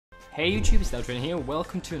Hey YouTube, it's Dacothetrainer here.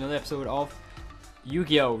 Welcome to another episode of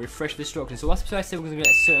Yu-Gi-Oh! Refresh Destruction. So last episode I said we're going to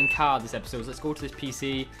get a certain card this episode. So let's go to this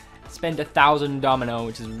PC, spend 1,000 domino,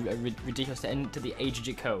 which is ridiculous, to enter the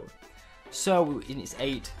 8-digit code. So it's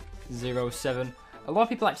 807. A lot of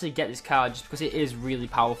people actually get this card just because it is really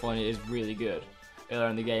powerful and it is really good earlier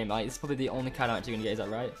in the game. Like, it's probably the only card I'm actually going to get. Is that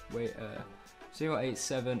right? Wait,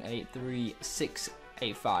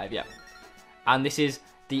 08783685. Yeah. And this is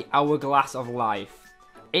the Hourglass of Life.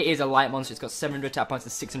 It is a light monster. It's got 700 attack points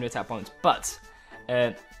and 600 attack points, but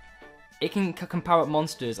it can power up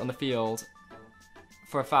monsters on the field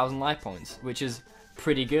for 1,000 life points, which is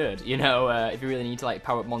pretty good. You know, if you really need to like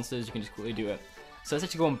power up monsters, you can just quickly do it. So let's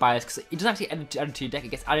actually go and buy this because it doesn't actually get added to your deck.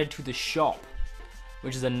 It gets added to the shop,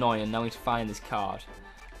 which is annoying. Now we need to find this card.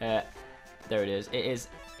 There it is. It is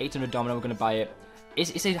 800 domino. We're gonna buy it.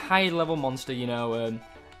 It's a high level monster, you know,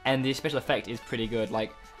 and the special effect is pretty good.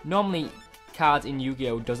 Like normally, cards in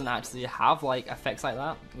Yu-Gi-Oh! Doesn't actually have like effects like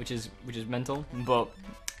that, which is mental, but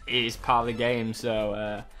it is part of the game,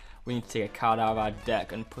 so we need to take a card out of our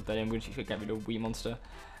deck and put that in. We should get rid of Wii Monster.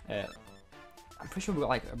 I'm pretty sure we've got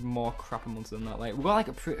like a more crappy monster than that. Like we've got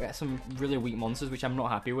like some really weak monsters, which I'm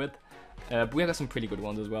not happy with, but we have got some pretty good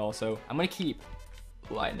ones as well. So I'm gonna keep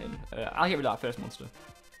Lightning. I'll get rid of that first monster,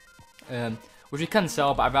 which we can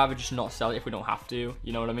sell, but I'd rather just not sell it if we don't have to.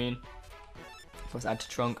 You know what I mean? So let's add to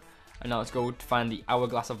trunk. And now let's go to find the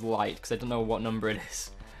Hourglass of Light, because I don't know what number it is. It's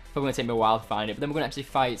probably going to take me a while to find it. But then we're going to actually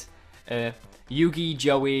fight Yugi,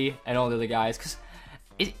 Joey, and all the other guys. Because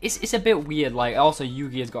it's a bit weird. Like, also,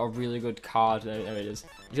 Yugi has got a really good card. There it is.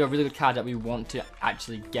 He's got a really good card that we want to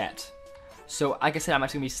actually get. So, like I said, I'm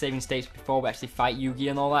actually going to be saving states before we actually fight Yugi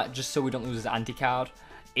and all that, just so we don't lose his anti-card.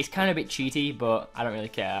 It's kind of a bit cheaty, but I don't really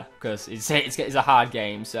care, because it's a hard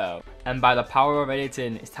game, so. And by the power of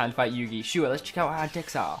editing, it's time to fight Yugi. Sure, let's check out how our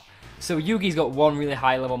decks are. So Yugi's got one really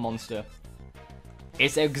high level monster.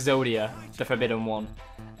 It's Exodia, the forbidden one.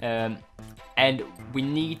 And we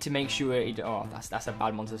need to make sure oh, that's a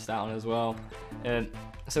bad monster to start on as well.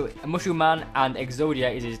 So Mushroom Man and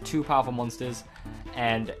Exodia is his two powerful monsters.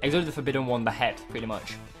 And Exodia the forbidden one, the head, pretty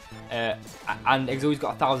much. And Exodia's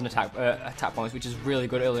got 1,000 attack points, which is really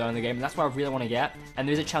good early on in the game. And that's what I really want to get. And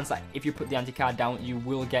there's a chance that if you put the anti-card down, you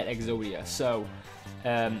will get Exodia. So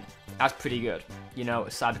that's pretty good. You know,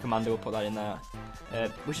 Cyber Commander will put that in there,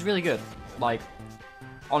 which is really good. Like,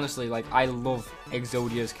 honestly, like I love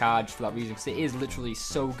Exodia's card for that reason, because it is literally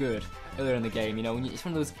so good earlier in the game. You know, it's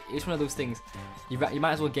one of those things you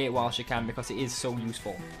might as well get it whilst you can, because it is so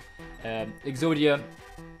useful. Exodia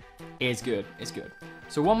is good. It's good.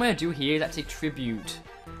 So what I'm gonna do here is actually tribute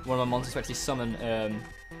one of my monsters to actually summon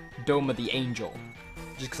Doma the Angel,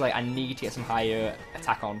 just because like I need to get some higher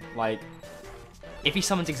attack on. Like, if he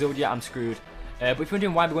summons Exodia, I'm screwed. But if you're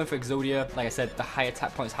wondering why we're going for Exodia, like I said, the high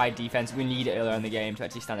attack points, high defense, we need it earlier in the game to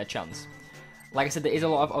actually stand a chance. Like I said, there is a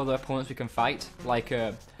lot of other opponents we can fight. Like,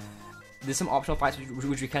 there's some optional fights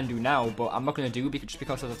which we can do now, but I'm not going to do just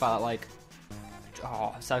because of the fact that, like,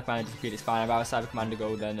 oh, Cyber Commander disappeared, it's fine. I'd rather Cyber Commander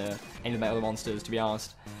go than any of my other monsters, to be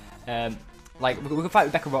honest. Like, we can fight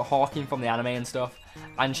Rebecca Hawking from the anime and stuff,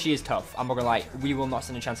 and she is tough. I'm not going to lie, we will not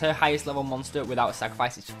stand a chance. Her highest level monster without a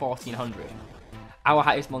sacrifice is 1,400. Our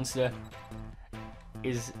highest monster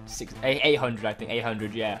is 800, I think.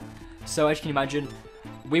 800, yeah. So as you can imagine,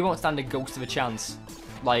 we won't stand a ghost of a chance.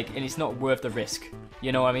 Like, and it's not worth the risk.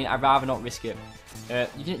 You know what I mean? I'd rather not risk it.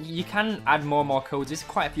 You can add more and more codes. There's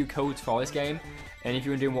quite a few codes for this game. And if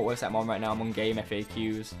you're wondering what website I'm on right now, I'm on Game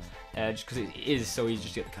FAQs. Just because it is so easy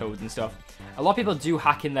just to get the codes and stuff. A lot of people do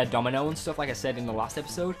hack in their domino and stuff, like I said in the last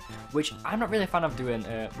episode, which I'm not really a fan of doing.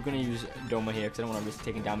 We're going to use Doma here because I don't want to risk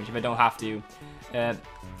taking damage if I don't have to.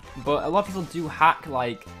 But a lot of people do hack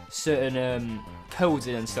like certain codes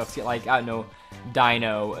in and stuff to get, like, I don't know,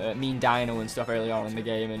 Dino, Mean Dino and stuff early on in the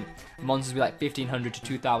game, and monsters with like 1,500 to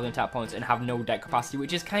 2,000 attack points and have no deck capacity,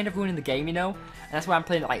 which is kind of ruining the game, you know. And that's why I'm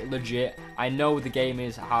playing it like legit. I know the game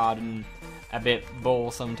is hard and a bit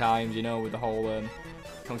bull sometimes, you know, with the whole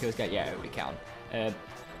come kill this guy. Yeah, we can.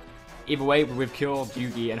 Either way, we've killed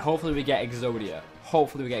Yugi, and hopefully we get Exodia.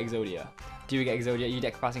 Hopefully we get Exodia. Do we get Exodia? Your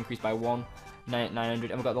deck capacity increased by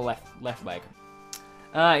 900, and we've got the left leg.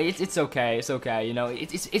 It's okay. It's okay. You know,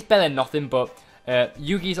 it's better than nothing. But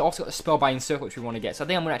Yugi's also got the Spellbinding Circle, which we want to get. So I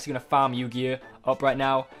think I'm actually going to farm Yugi up right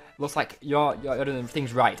now. Looks like you're doing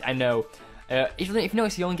things right. I know. If you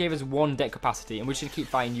notice, he only gave us one deck capacity, and we should keep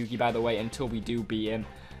fighting Yugi, by the way, until we do beat him.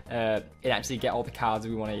 And actually get all the cards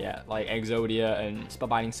we want to get, like Exodia and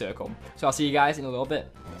Spellbinding Circle. So I'll see you guys in a little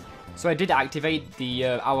bit. So I did activate the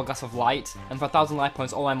Hourglass of Light, and for 1,000 life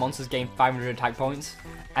points, all my monsters gain 500 attack points.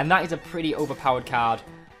 And that is a pretty overpowered card,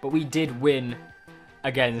 but we did win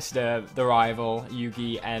against the rival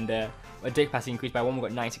Yugi, and our deck capacity increased by 1. We've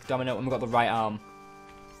got 96 Domino, and we've got the right arm.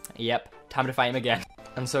 Yep, time to fight him again.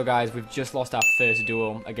 And so guys, we've just lost our first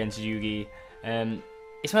duel against Yugi.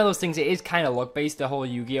 It's one of those things, it is kind of luck-based, the whole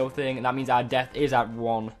Yu-Gi-Oh thing, and that means our death is at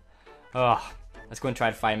 1. Ugh, let's go and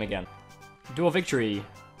try to fight him again. Duel victory.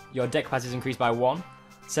 Your deck capacity is increased by 1.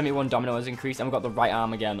 71 Domino has increased, and we've got the right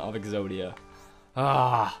arm again of Exodia.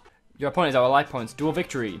 Your opponent is our life points. Duel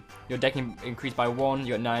victory. Your deck increased by 1.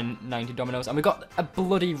 You got 990 Dominoes, and we got a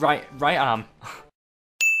bloody right arm.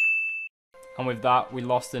 And with that, we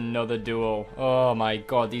lost another duel. Oh my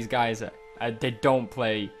god, these guys, they don't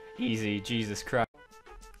play easy. Jesus Christ.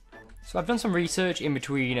 So I've done some research in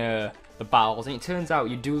between the battles, and it turns out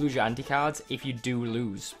you do lose your anti-cards if you do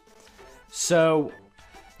lose. So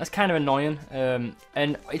that's kind of annoying.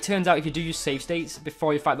 And it turns out if you do use save states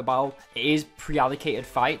before you fight the battle, it is pre-allocated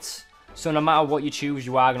fights. So no matter what you choose,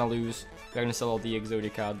 you are going to lose. We're going to sell all the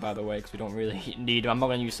Exodia cards, by the way, because we don't really need them. I'm not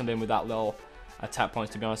going to use something with that little attack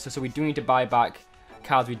points, to be honest. So we do need to buy back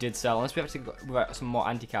cards we did sell, unless we have to go some more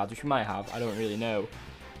anti-cards, which we might have. I don't really know.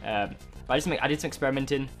 But I did some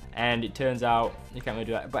experimenting, and it turns out you can't really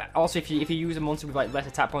do that. But also, if you use a monster with like less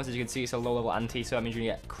attack points, as you can see, it's a low-level anti, so that means you're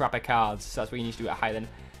going to get crapper cards. So that's what you need to do at higher than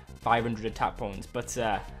 500 attack points. But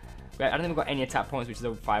I don't think we've got any attack points, which is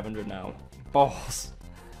over 500 now. Balls.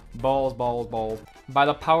 Balls, balls, balls. By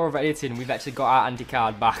the power of editing, we've actually got our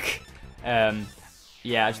anti-card back.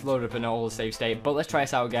 Yeah, I just loaded up an old save state. But let's try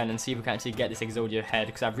this out again and see if we can actually get this Exodia head,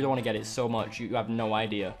 because I really want to get it so much, you have no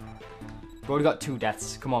idea. We've already got 2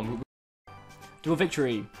 deaths. Come on. Duel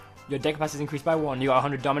victory. Your deck capacity is increased by 1. You got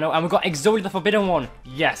 100 Domino, and we've got Exodia the Forbidden One.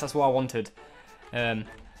 Yes, that's what I wanted. Yeah,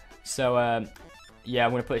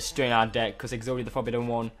 I'm going to put it straight in our deck, because Exodia the Forbidden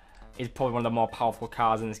One is probably one of the more powerful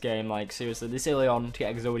cards in this game. Like, seriously, this early on to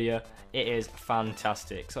get Exodia, it is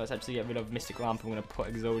fantastic. So let's actually get rid of Mystic Lamp. I'm going to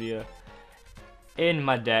put Exodia in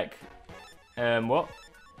my deck.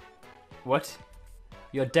 What?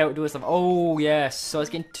 Your duelist level. Oh, yes. So let's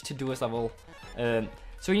get into duelist level.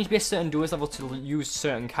 So you need to be a certain duelist level to use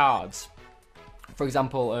certain cards. For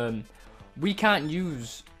example, we can't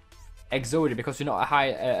use Exodia because we're not a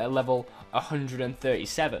high level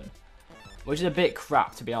 137, which is a bit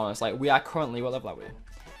crap, to be honest. Like, we are currently, what level are we?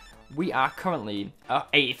 We are currently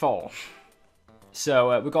 84.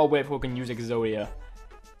 So we've got to wait before we can use Exodia.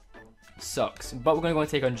 Sucks. But we're going to go and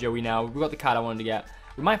take on Joey now. We've got the card I wanted to get.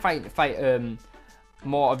 We might fight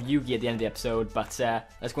more of Yugi at the end of the episode, but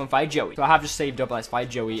let's go and fight Joey. So I have just saved up, let's fight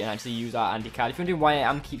Joey and actually use our anti-card. If you're wondering why I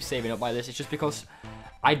am keep saving up like this, it's just because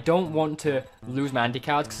I don't want to lose my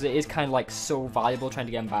anti-cards, because it is kind of like so valuable trying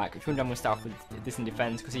to get him back. If you're wondering, I'm going to start off with this in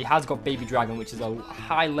defense, because he has got Baby Dragon, which is a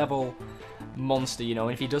high level monster, you know,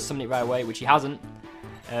 and if he does summon it right away, which he hasn't,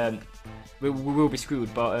 we will be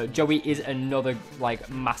screwed. But Joey is another like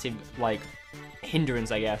massive like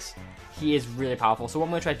hindrance, I guess. He is really powerful. So what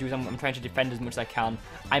I'm going to try to do is I'm trying to defend as much as I can.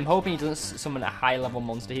 I'm hoping he doesn't summon a high level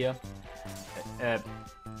monster here.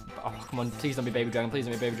 Oh, come on. Please don't be Baby Dragon. Please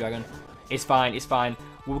don't be Baby Dragon. It's fine. It's fine.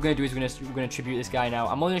 What we're going to do is we're going to tribute this guy now.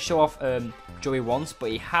 I'm only going to show off Joey once,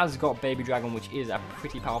 but he has got Baby Dragon, which is a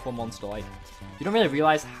pretty powerful monster. Like, you don't really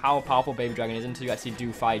realize how powerful Baby Dragon is until you actually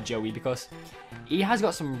do fight Joey, because he has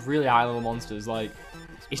got some really high level monsters. Like,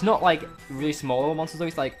 it's not like really small level monsters though.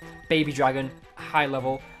 It's like Baby Dragon, high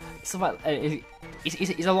level. It's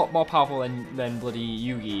a lot more powerful than bloody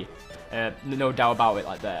Yugi, no doubt about it.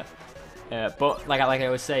 Like there, but like I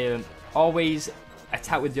always say, always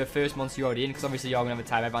attack with your first monster you're already in, because obviously you're gonna have a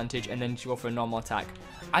type advantage, and then go for a normal attack.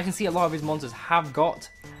 I can see a lot of his monsters have got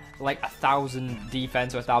like 1,000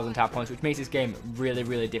 defense or 1,000 attack points, which makes this game really,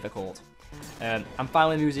 really difficult. I'm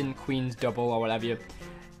finally using Queen's Double or whatever.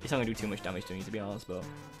 It's not gonna do too much damage to me, to be honest, but.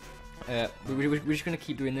 We're just going to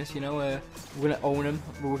keep doing this, you know, we're going to own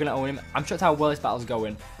him, I'm shocked how well this battle's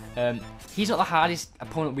going. He's not the hardest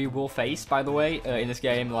opponent we will face, by the way, in this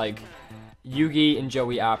game. Like, Yugi and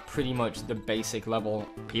Joey are pretty much the basic level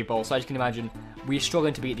people, so as you can imagine, we're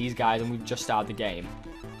struggling to beat these guys, and we've just started the game.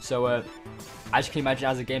 So, as you can imagine,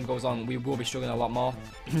 as the game goes on, we will be struggling a lot more.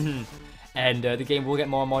 And the game will get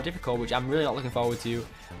more and more difficult, which I'm really not looking forward to.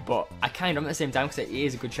 But I kind of am at the same time, because it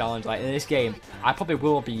is a good challenge. Like, in this game, I probably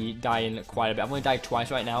will be dying quite a bit. I've only died twice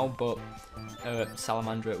right now, but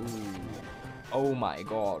Salamandra, ooh. Oh my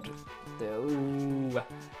god. Ooh.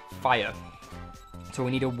 Fire. So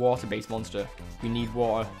we need a water-based monster. We need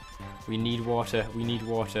water. We need water. We need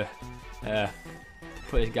water.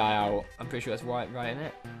 Put this guy out. I'm pretty sure that's right, in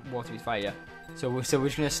it? Water-based fire. So we're just going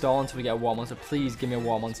to stall until we get a war monster. Please give me a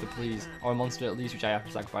war monster, please. Or a monster at least, which I have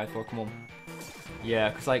to sacrifice for. Come on. Yeah,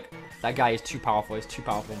 because, like, that guy is too powerful. He's too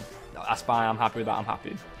powerful. That's fine. I'm happy with that. I'm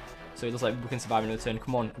happy. So it looks like we can survive another turn.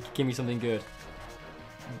 Come on, give me something good.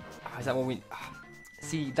 Is that what we...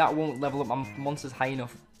 See, that won't level up my monsters high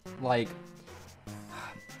enough. Like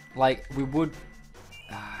we would...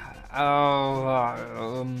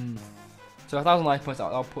 So 1,000 life points,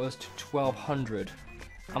 that'll put us to 1,200.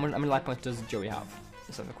 How many life points does Joey have?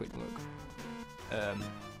 Let's have a quick look.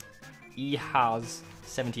 He has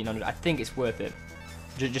 1,700. I think it's worth it.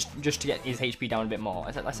 Just to get his HP down a bit more.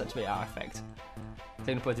 That's actually our effect. It's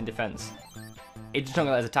going to put it in defense. It's just not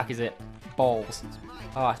going to let us attack, is it? Balls.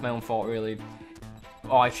 Oh, it's my own fault, really.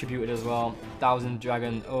 Oh, I tributed as well. 1,000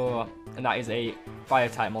 dragon. Oh, and that is a fire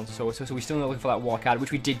type monster. So we're still looking for that war card,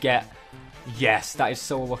 which we did get. Yes, that is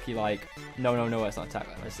so lucky. Like, no, that's not attack.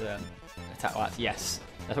 That's attack that. Yes,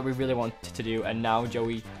 that's what we really wanted to do. And now,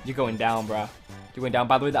 Joey, you're going down, bruh. You're going down.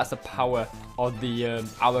 By the way, that's the power of the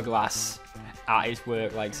hourglass at its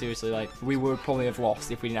work. Like, seriously, like we would probably have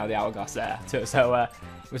lost if we didn't have the hourglass there. So it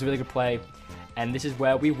was a really good play, and this is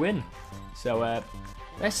where we win. So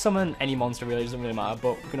let's summon any monster. Really, doesn't really matter.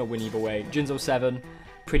 But we're gonna win either way. Jinzo 7,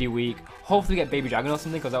 pretty weak. Hopefully, we get Baby Dragon or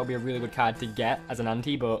something, because that would be a really good card to get as an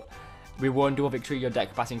anti. But we won dual victory. Your deck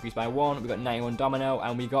capacity increased by 1. We got 91 Domino,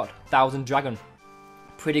 and we got 1,000 Dragon.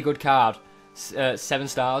 Pretty good card. 7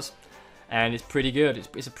 stars, and it's pretty good.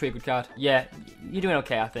 It's a pretty good card. Yeah, you're doing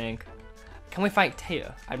okay, I think. Can we fight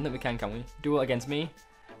Taya? I don't think we can we? Duel against me?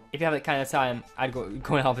 If you have that kind of time, I'd go and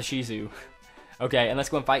help a Shizu. Okay, and let's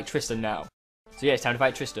go and fight Tristan now. So yeah, it's time to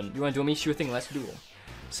fight Tristan. You want to duel me? Sure thing, let's duel.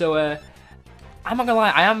 So, I'm not gonna lie,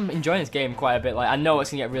 I am enjoying this game quite a bit. Like, I know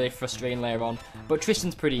it's gonna get really frustrating later on, but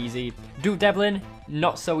Tristan's pretty easy. Duke Devlin,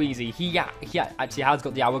 not so easy. He actually has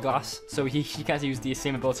got the hourglass, so he can't use the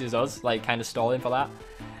same ability as us, like kind of stalling for that.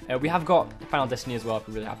 We have got Final Destiny as well if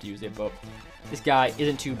we really have to use it, but this guy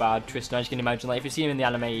isn't too bad, Tristan. As you can imagine, like if you see him in the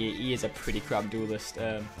anime, he is a pretty crap duelist.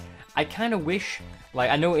 I kind of wish, like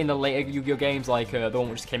I know in the later Yu-Gi-Oh games, like the one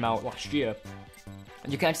which just came out last year,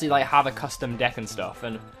 you can actually like have a custom deck and stuff,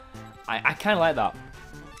 and I kind of like that.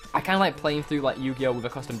 I kind of like playing through like Yu-Gi-Oh with a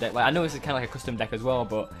custom deck. Like I know this is kind of like a custom deck as well,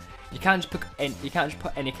 but you can't just put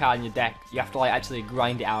any card in your deck. You have to like actually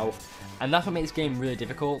grind it out, and that's what makes this game really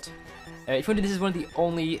difficult. If you wonder, this is one of the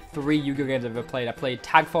only 3 Yu-Gi-Oh games I've ever played. I played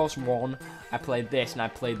Tag Force 1, I played this, and I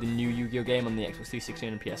played the new Yu-Gi-Oh game on the Xbox 360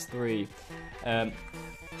 and PS3.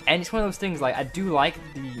 And it's one of those things, like, I do like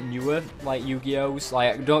the newer, like, Yu-Gi-Ohs.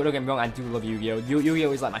 Like, don't get me wrong, I do love Yu-Gi-Oh!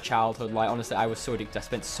 Yu-Gi-Oh is like my childhood. Like, honestly, I was so addicted. I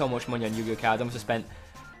spent so much money on Yu-Gi-Oh cards. I must have spent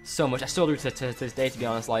so much. I still do to this day, to be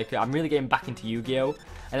honest. Like, I'm really getting back into Yu-Gi-Oh!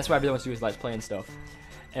 And that's what I really want to do is, like, playing stuff.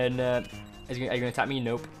 And, are you going to attack me?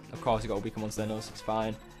 Nope. Of course, you got a weaker monster than us. It's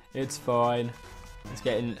fine. It's fine. It's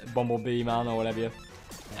getting Bumblebee, man, or whatever.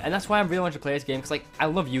 And that's why I really want to play this game, because, like, I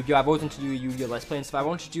love Yu-Gi-Oh! I've always wanted to do Yu-Gi-Oh! Let's Play and stuff. I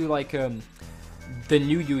want to do, like, the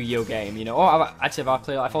new Yu-Gi-Oh game, you know. Oh,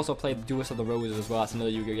 I've also played Duelist of the Roses as well. That's another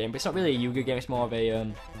Yu-Gi-Oh game, but it's not really a Yu-Gi-Oh game. It's more of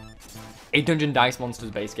a Dungeon Dice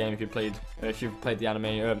Monsters based game. If you've played the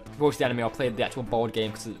anime, watched the anime or played the actual board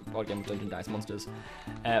game, because the board game is Dungeon Dice Monsters.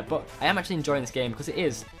 But I am actually enjoying this game because it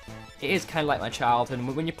is kind of like my childhood.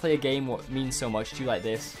 And when you play a game what means so much to you like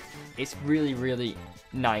this, it's really, really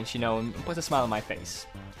nice, you know, and puts a smile on my face.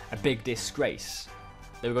 A big disgrace.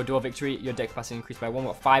 There we go, dual victory. Your deck capacity increased by 1. We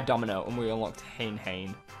got 5 Domino, and we unlocked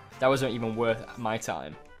Hain. That wasn't even worth my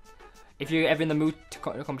time. If you're ever in the mood to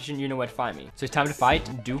competition, you know where to find me. So it's time to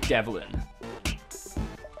fight Duke Devlin.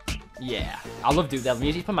 Yeah, I love Duke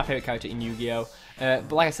Devlin. He's probably my favorite character in Yu-Gi-Oh!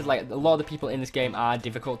 But like I said, like a lot of the people in this game are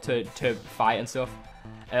difficult to fight and stuff.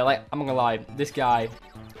 Like I'm not gonna lie, this guy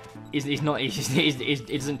he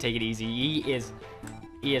doesn't take it easy.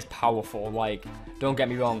 He is powerful. Like, don't get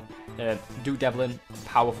me wrong, Duke Devlin,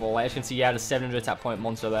 powerful. Like, as you can see, he had a 700 attack point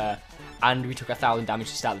monster there, and we took 1,000 damage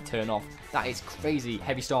to start the turn off. That is crazy.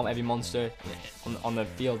 Heavy Storm, every monster on the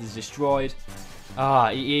field is destroyed.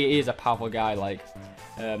 He is a powerful guy. Like,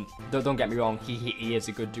 don't get me wrong, he is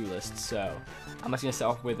a good duelist. So I'm just gonna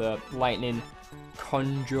start off with a Lightning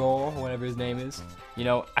Conjure, or whatever his name is. You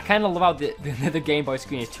know, I kind of love how the Game Boy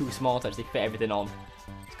screen is too small to actually fit everything on.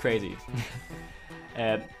 It's crazy.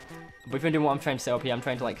 But if you're doing what I'm trying to set up here, I'm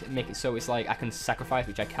trying to like make it so it's like I can sacrifice,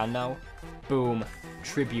 which I can now. Boom,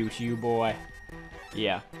 tribute you, boy.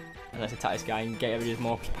 Yeah, and let's attack this guy and get rid of his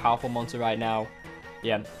more powerful monster right now.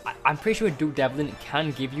 Yeah, I'm pretty sure Duke Devlin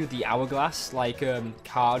can give you the hourglass like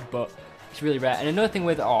card, but it's really rare. And another thing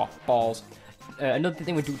with balls. Another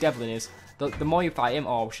thing with Duke Devlin is the more you fight him,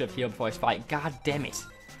 we should have healed before his fight. God damn it.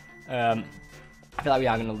 I feel like we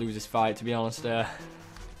are gonna lose this fight, to be honest.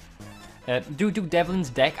 Duke Devlin's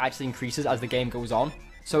deck actually increases as the game goes on.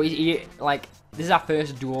 So he like, this is our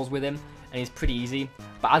first duels with him. and it's pretty easy.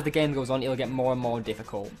 But as the game goes on, it'll get more and more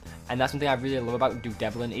difficult. And that's something I really love about Duke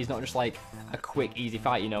Devlin. He's not just like a quick, easy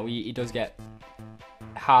fight, you know. He does get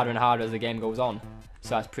harder and harder as the game goes on.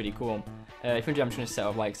 So that's pretty cool. If I'm just going to set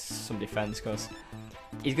up like some defense, because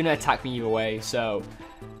he's going to attack me either way. So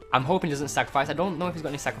I'm hoping he doesn't sacrifice. I don't know if he's got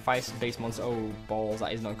any sacrifice-based monster. Oh, balls.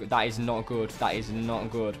 That is not good. That is not good. That is not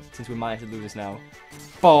good. Since we managed to lose this now.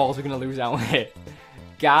 Balls, we're going to lose out here.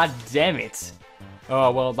 God damn it.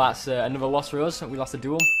 Oh, well, that's another loss for us. We lost a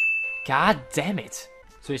duel. God damn it.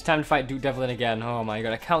 So it's time to fight Duke Devlin again. Oh my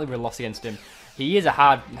god, I can't believe we lost against him. He is a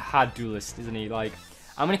hard duelist, isn't he? Like,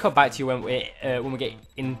 I'm going to come back to you when we get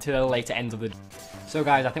into the later ends of the... So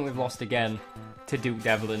guys, I think we've lost again to Duke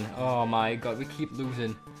Devlin. Oh my god, we keep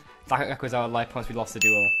losing. That was our life points, we lost the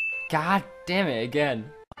duel. God damn it, again.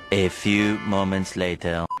 A few moments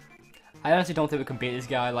later. I honestly don't think we can beat this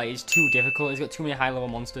guy. Like, it's too difficult. He's got too many high-level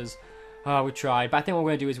monsters. Oh, we tried. But I think what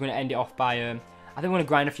we're going to do is we're going to end it off by... I think we're going to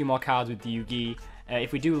grind a few more cards with the Yu-Gi.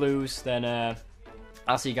 If we do lose, then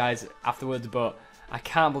I'll see you guys afterwards. But I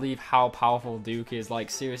can't believe how powerful Duke is.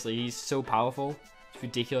 Like, seriously, he's so powerful. It's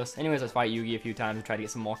ridiculous. Anyways, let's fight Yu-Gi a few times and try to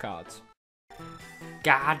get some more cards.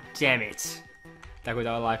 God damn it. That goes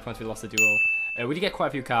our life points. We lost the duel. We did get quite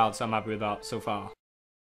a few cards, so I'm happy with that so far.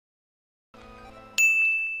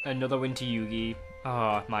 Another win to Yu-Gi.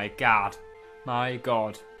 Oh my god. My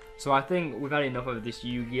god. So I think we've had enough of this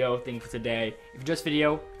Yu-Gi-Oh thing for today. If you enjoyed this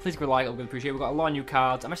video, please give it a like, I would appreciate it. We've got a lot of new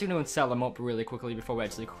cards. I'm actually going to go and sell them up really quickly before we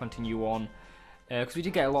actually continue on. Because we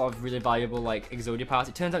did get a lot of really valuable like Exodia Pass.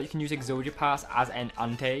 It turns out you can use Exodia Pass as an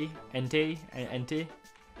ante. And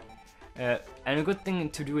a good thing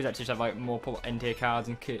to do is actually have like multiple ante cards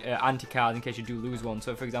and anti cards in case you do lose one.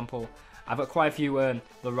 So for example, I've got quite a few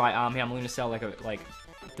the right arm here. I'm going to sell like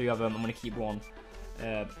 3 of them. I'm going to keep one.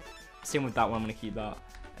 Same with that one. I'm going to keep that.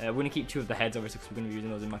 We're going to keep 2 of the heads, obviously, because we're going to be using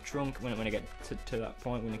those in my trunk. When I get to that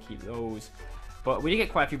point, we're going to keep those. But we did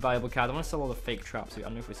get quite a few valuable cards. I want to sell all the fake traps. I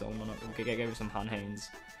don't know if we sell them or not. We'll get rid of some Hanhanes.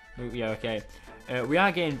 Yeah, okay. We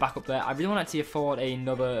are getting back up there. I really want to actually afford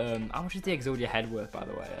another... how much is the Exodia head worth, by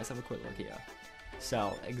the way? Let's have a quick look here.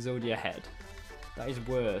 Sell. Exodia head. That is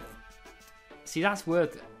worth... See, that's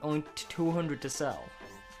worth only 200 to sell.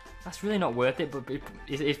 That's really not worth it, but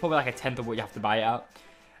it's probably like a tenth of what you have to buy it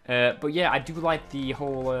at. But yeah, I do like the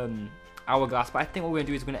whole hourglass, but I think what we're going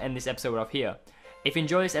to do is we're going to end this episode off here. If you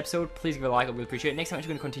enjoy this episode, please give it a like, I would appreciate it. Next time we're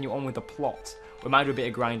going to continue on with the plot. We might do a bit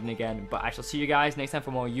of grinding again, but I shall see you guys next time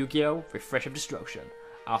for more Yu-Gi-Oh! Reshef of Destruction.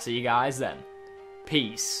 I'll see you guys then.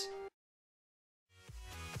 Peace.